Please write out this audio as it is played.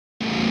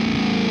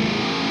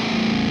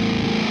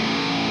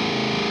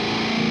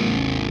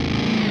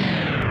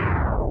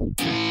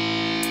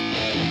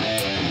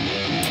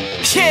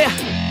Yeah,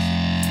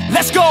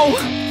 let's go.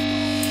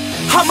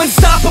 I'm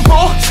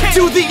unstoppable,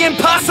 do the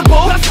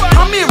impossible.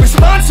 I'm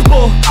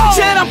irresponsible,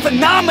 yet I'm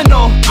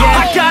phenomenal.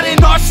 I got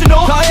an arsenal,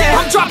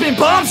 I'm dropping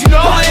bombs, you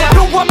know.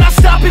 No, I'm not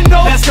stopping,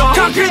 no.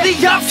 Conquer the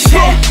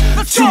obstacle.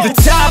 To the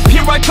top,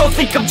 here I go,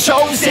 think I'm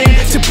chosen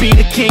to be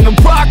the king of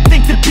rock,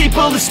 think the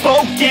people have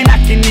spoken. I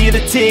can hear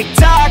the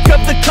tick-tock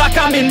of the clock,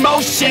 I'm in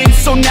motion.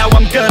 So now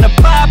I'm gonna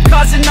pop,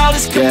 causing all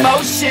this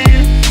commotion.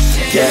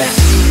 Yeah,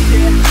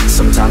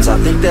 sometimes I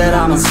think that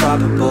I'm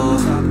unstoppable.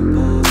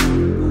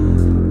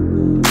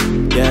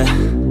 Yeah,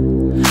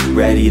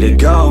 ready to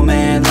go,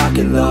 man, lock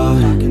and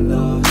load.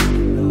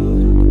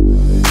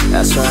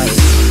 That's right,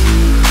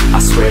 I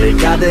swear to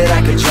God that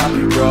I could drop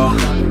it, bro.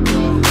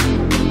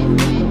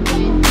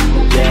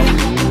 Yeah,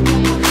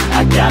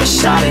 I got a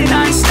shot and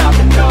I ain't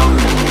stopping, no.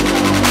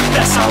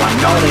 That's how I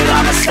know that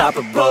I'm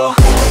unstoppable.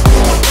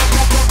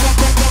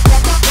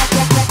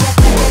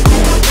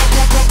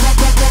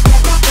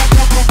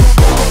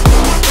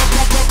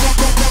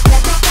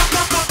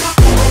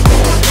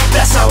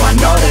 That's how I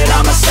know that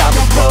I'm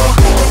unstoppable.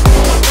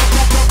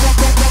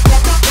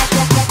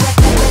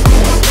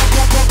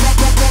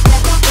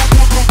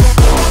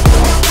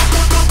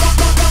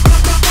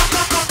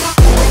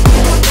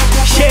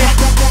 Yeah,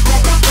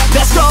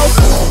 let's go.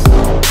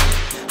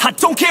 I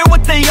don't care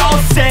what they all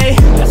say.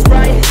 That's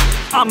right,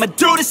 I'ma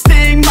do this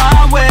thing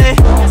my way.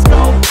 Let's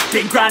go.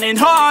 Been grinding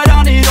hard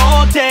on it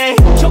all day.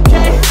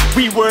 Okay,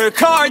 we work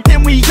hard,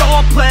 then we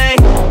all play.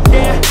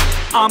 Yeah,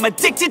 I'm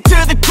addicted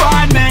to the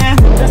grind, man.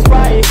 That's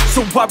right,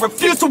 so I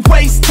refuse to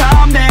waste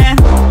time, man.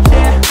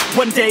 Yeah,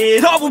 one day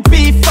it all will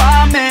be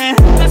fine, man.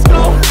 Let's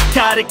go.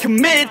 Gotta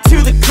commit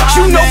to the climb,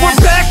 you know, man.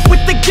 We're back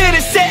with the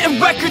Guinness,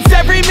 setting records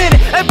every minute,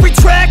 every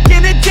track.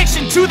 An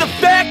addiction to the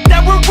fact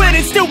that we're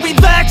winning. Still we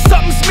lack,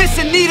 something's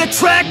missing. Need a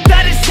track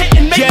that is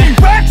hitting, making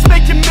racks,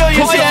 making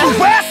millions.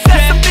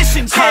 That's the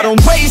mission. I don't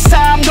waste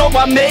time, no,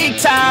 I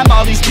make time.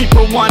 All these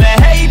people wanna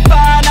hate,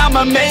 fine,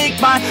 I'ma make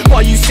mine.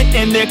 While you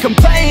sitting there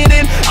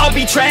complaining, I'll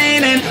be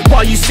training.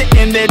 While you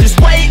sitting there just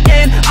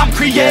waiting, I'm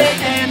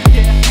creating.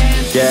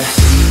 Yeah,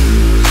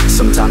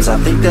 sometimes I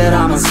think that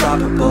I'm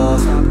unstoppable.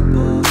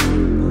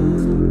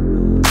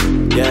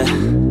 Yeah,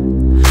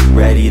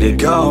 ready to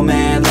go,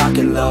 man, lock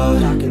and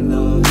load.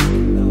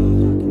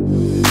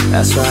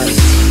 That's right,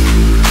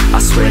 I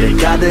swear to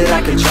God that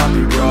I could drop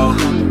it, bro.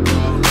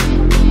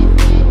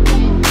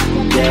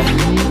 Yeah,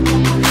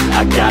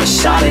 I got a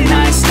shot and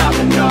I ain't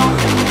stopping, no.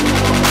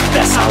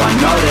 That's how I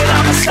know that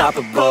I'm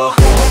unstoppable.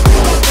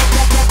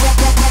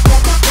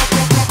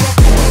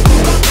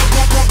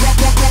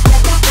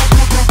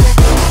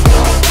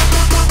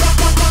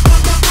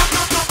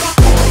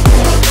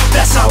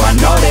 That's how I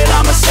know that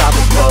I'm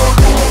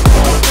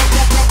unstoppable.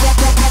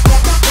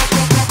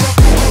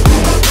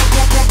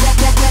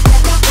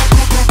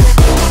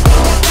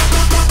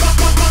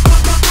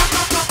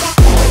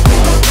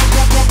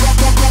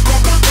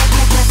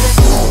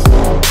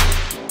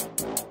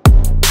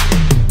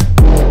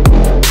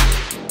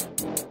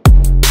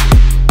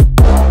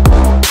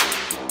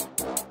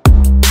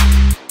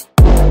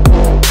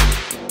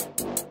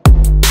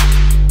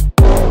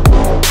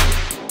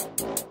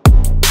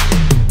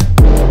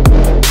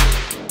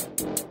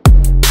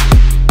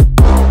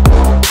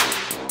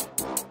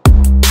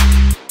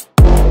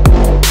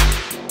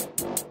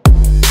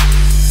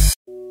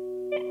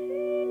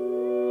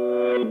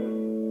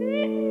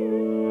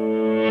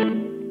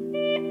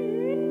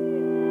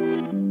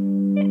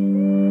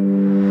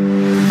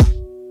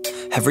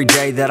 Every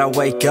day that I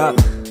wake up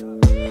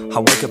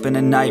in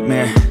a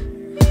nightmare.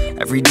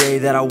 Every day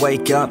that I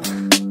wake up,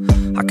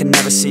 I can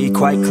never see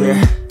quite clear.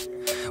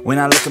 When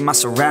I look at my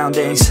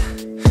surroundings,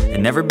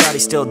 and everybody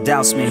still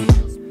doubts me,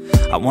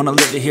 I wanna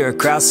live to hear a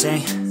crowd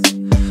sing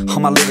all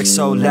my lyrics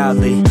so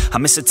loudly. I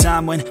miss a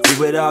time when we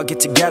would all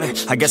get together.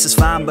 I guess it's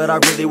fine, but I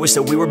really wish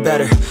that we were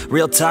better.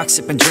 Real talk,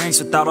 sipping drinks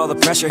without all the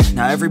pressure.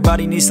 Now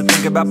everybody needs to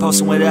think about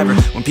posting whatever.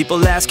 When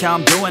people ask how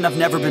I'm doing, I've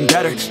never been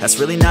better. That's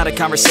really not a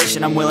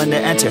conversation I'm willing to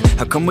enter.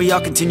 How come we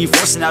all continue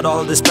forcing out all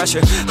of this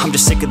pressure? I'm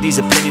just sick of these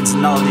opinions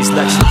and all of these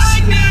lectures.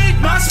 I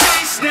need my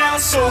space now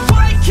so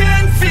I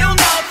can feel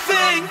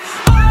nothing.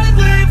 I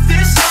live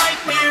this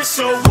nightmare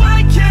so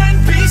I can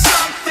be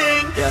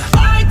something.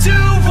 I do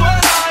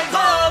what I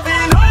love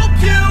and hope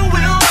you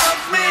will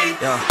love me.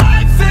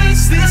 I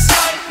face this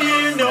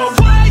nightmare, no,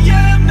 I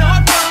am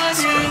not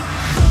running.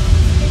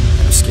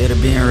 I'm scared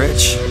of being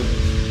rich,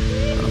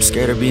 but I'm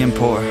scared of being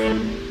poor.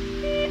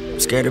 I'm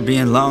scared of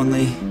being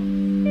lonely,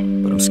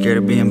 but I'm scared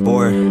of being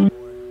bored.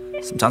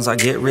 Sometimes I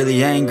get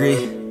really angry,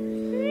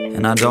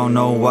 and I don't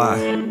know why.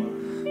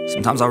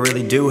 Sometimes I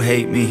really do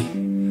hate me,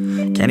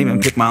 can't even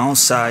pick my own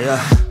side,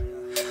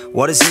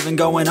 What is even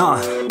going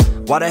on?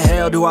 Why the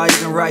hell do I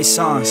even write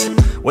songs?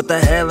 What the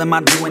hell am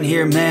I doing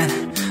here,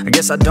 man? I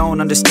guess I don't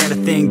understand a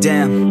thing,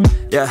 damn.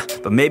 Yeah,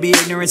 but maybe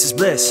ignorance is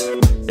bliss.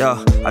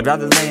 Yo, I'd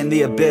rather lay in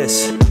the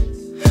abyss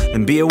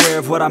than be aware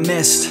of what I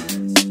missed,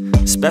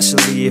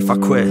 especially if I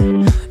quit.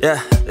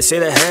 Yeah, they say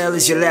that hell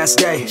is your last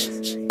day,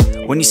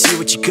 when you see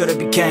what you could've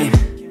became.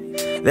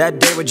 That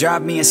day would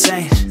drive me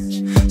insane.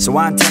 so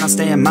I intend on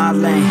staying my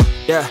lane.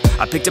 Yeah,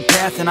 I picked a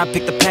path and I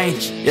picked the pain.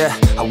 Yeah,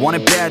 I want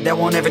it bad, that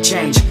won't ever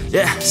change.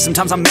 Yeah,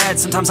 sometimes I'm mad,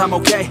 sometimes I'm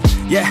okay.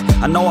 Yeah,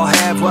 I know I'll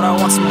have what I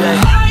want someday.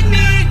 I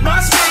need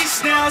my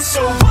space now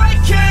so I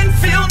can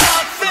feel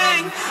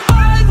nothing.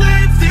 I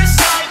live this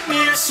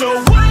nightmare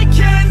so I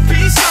can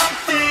be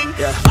something.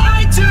 Yeah.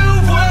 I do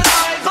what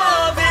I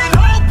love and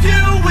hope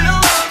you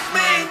will love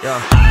me.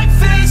 Yeah. I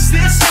face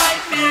this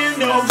nightmare,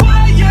 no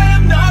I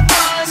am not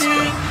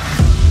running.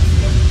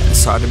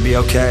 It's hard to be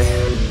okay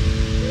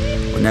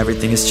when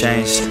everything has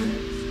changed.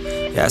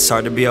 Yeah, it's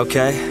hard to be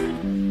okay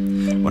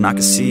when I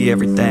can see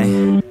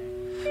everything.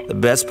 The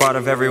best part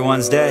of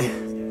everyone's day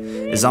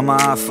is on my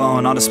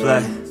iPhone on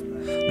display.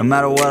 No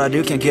matter what I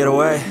do, can't get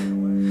away.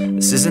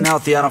 This isn't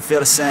healthy, I don't feel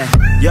the same.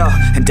 Yo,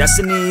 and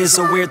destiny is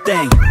a weird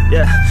thing.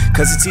 Yeah,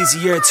 cause it's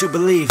easier to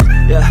believe.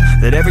 Yeah,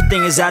 that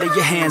everything is out of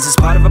your hands. It's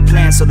part of a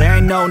plan, so there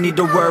ain't no need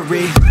to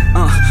worry.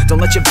 Don't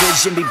let your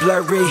vision be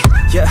blurry.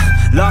 Yeah,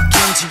 lock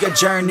into your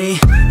journey.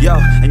 Yo,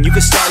 and you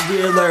can start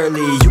real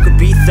early. You could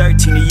be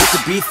 13 or you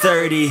could be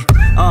 30.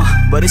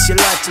 But it's your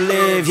life to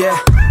live, yeah.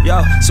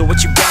 Yo, so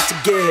what you got to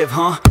give,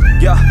 huh?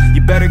 Yo,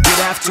 you better get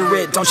after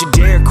it. Don't you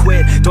dare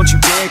quit, don't you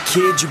dare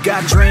kid. You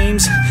got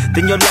dreams,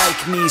 then you're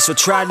like me. So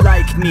try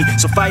like me,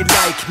 so fight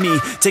like me.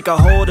 Take a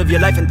hold of your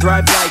life and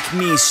thrive like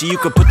me, so you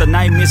could put the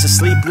nightmares to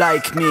sleep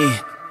like me.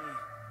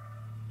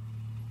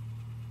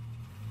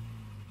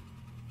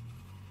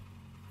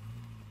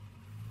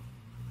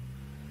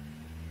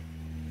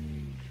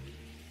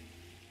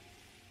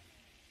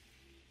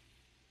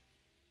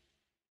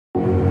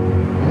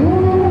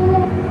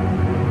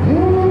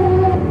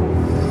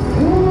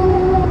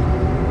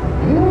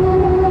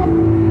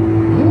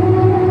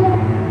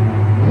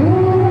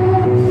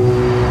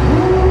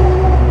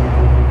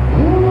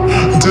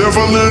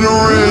 Devil in a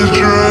red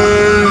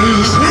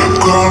dress,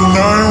 call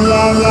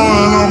 911,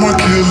 I'm a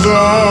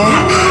killer.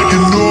 You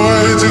know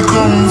I hate to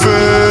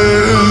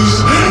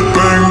confess.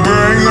 Bang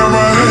bang, got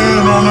my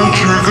hand on the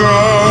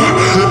trigger.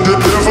 The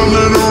devil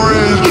in a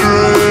red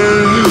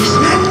dress,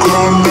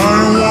 call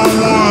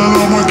 911,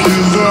 I'm a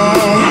killer.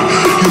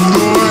 You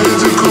know I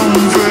hate to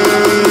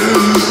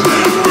confess.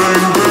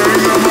 Bang bang,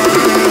 got my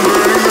hand,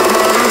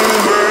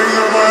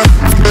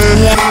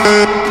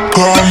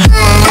 call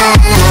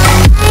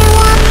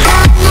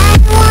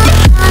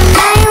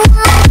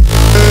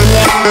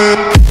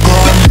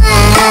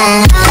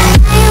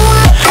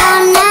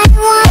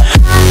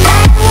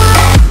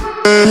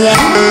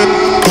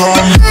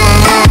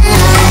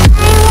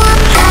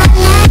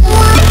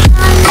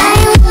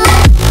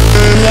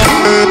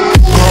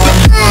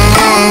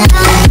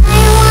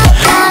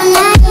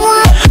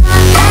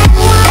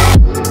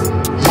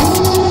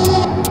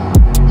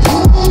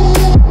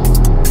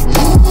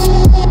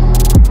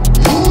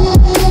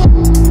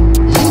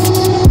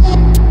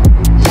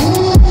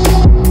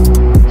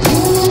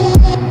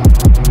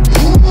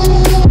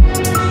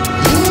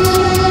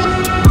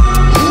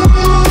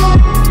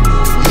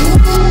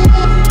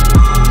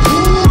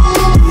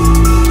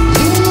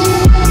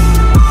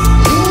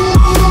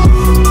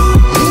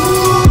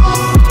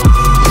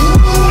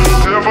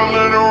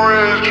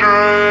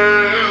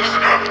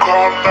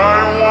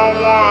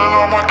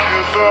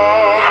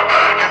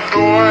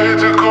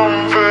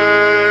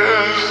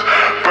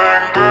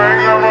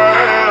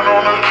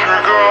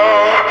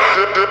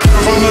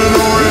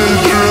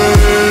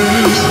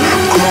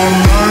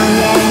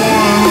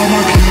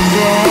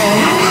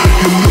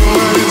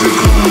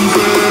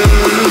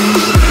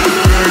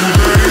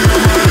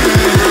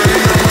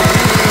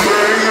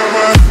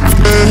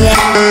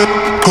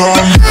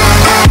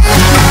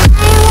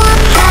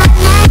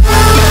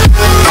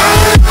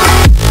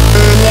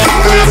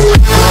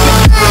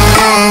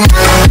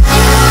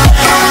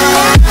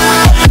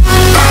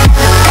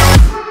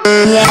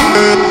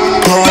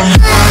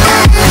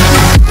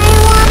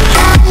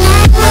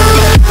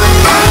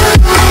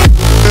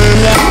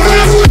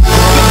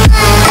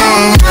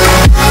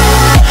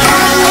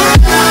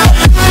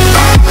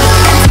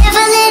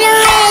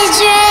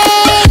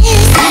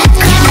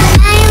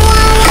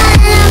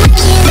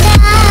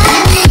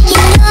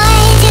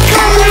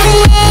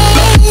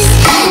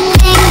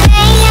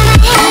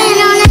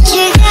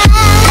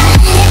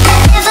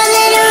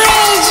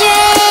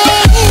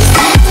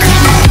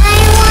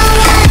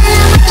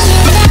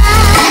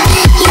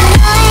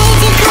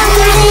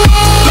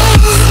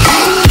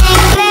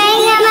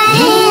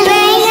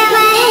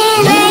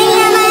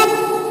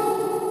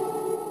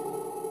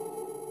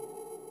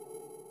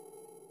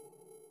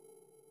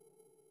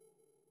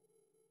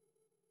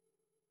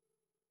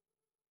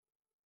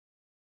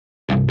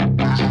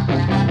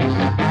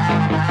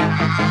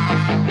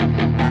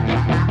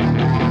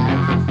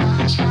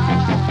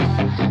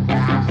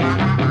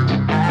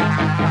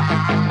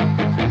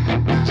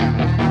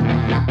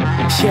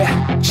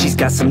She's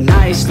got some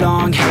nice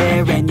long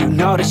hair, and you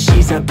know that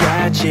she's a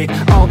bad chick.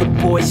 All the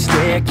boys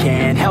stare,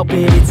 can't help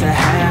it, it's a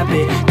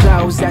habit.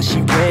 Clothes that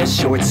she wears,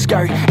 short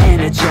skirt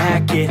and a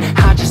jacket.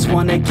 I just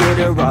wanna get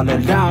her all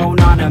alone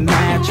on a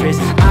mattress.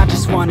 I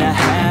just wanna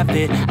have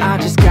it, I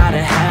just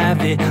gotta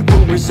have it.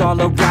 Rumors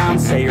all around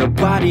say her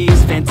body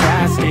is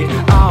fantastic.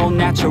 All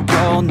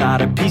natural,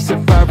 not a piece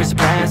of fur is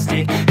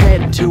plastic.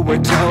 Head to her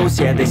toes,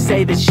 yeah, they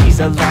say that she's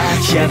a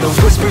latch. Yeah, the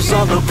whispers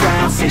all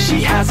around say she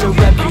has a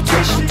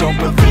reputation. Don't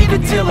believe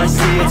it till I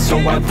see it, so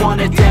I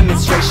want a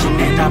demonstration.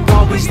 And I've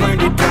always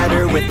learned it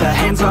better with a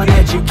hands-on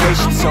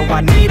education. So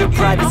I need a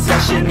private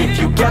session, if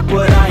you get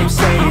what I am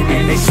saying.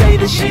 And they say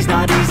that she's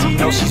not easy,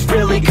 no, she's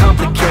really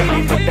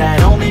complicated. But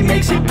that only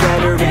makes it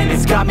better, and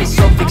it's got me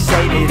so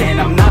fixated. And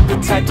I'm not the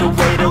type to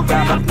wait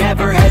around, I've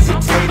never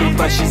hesitated.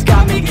 But she's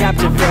got me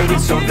captivated,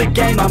 so the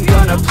game, I'm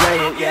gonna play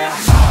it, yeah.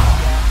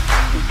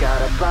 She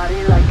got a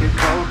body like a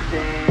coke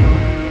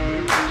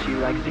thing. She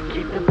likes to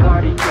keep the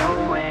party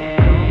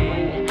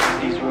going.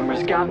 These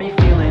rumors got me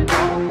feeling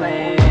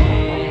lonely.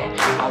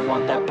 I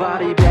want that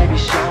body, baby,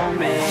 show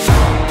me.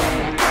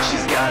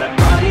 She's got a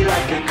body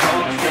like a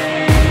coke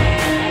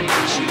thing.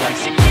 She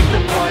likes to keep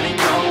the party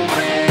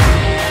going.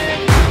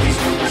 These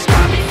rumors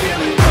got me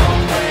feeling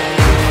lonely.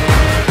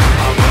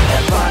 I want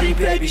that body,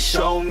 baby,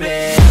 show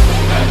me.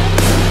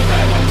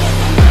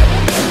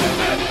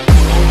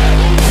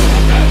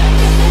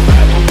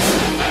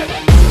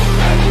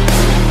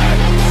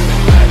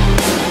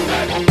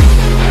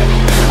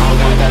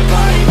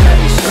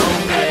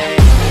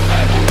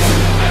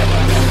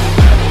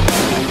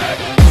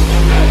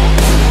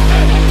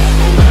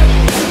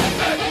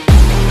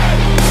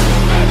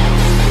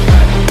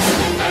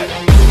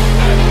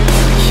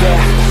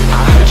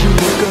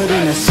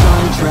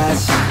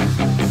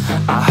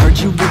 I heard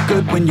you look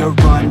good when you're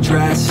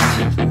undressed.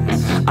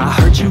 I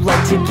heard you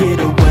like to get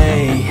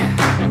away.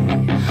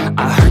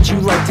 I heard you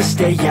like to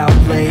stay out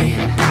late.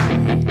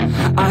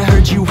 I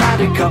heard you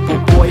had a couple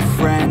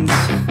boyfriends.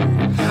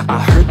 I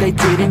heard they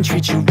didn't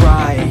treat you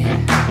right.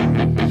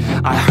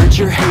 I heard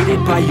you're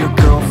hated by your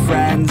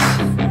girlfriends,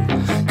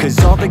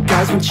 'cause all the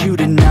guys want you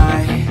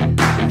tonight.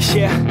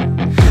 Yeah,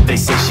 they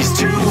say she's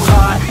too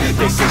hot,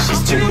 they say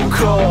she's too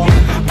cold.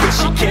 Where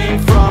she came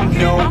from,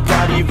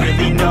 nobody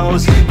really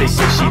knows. They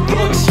say she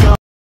looks young.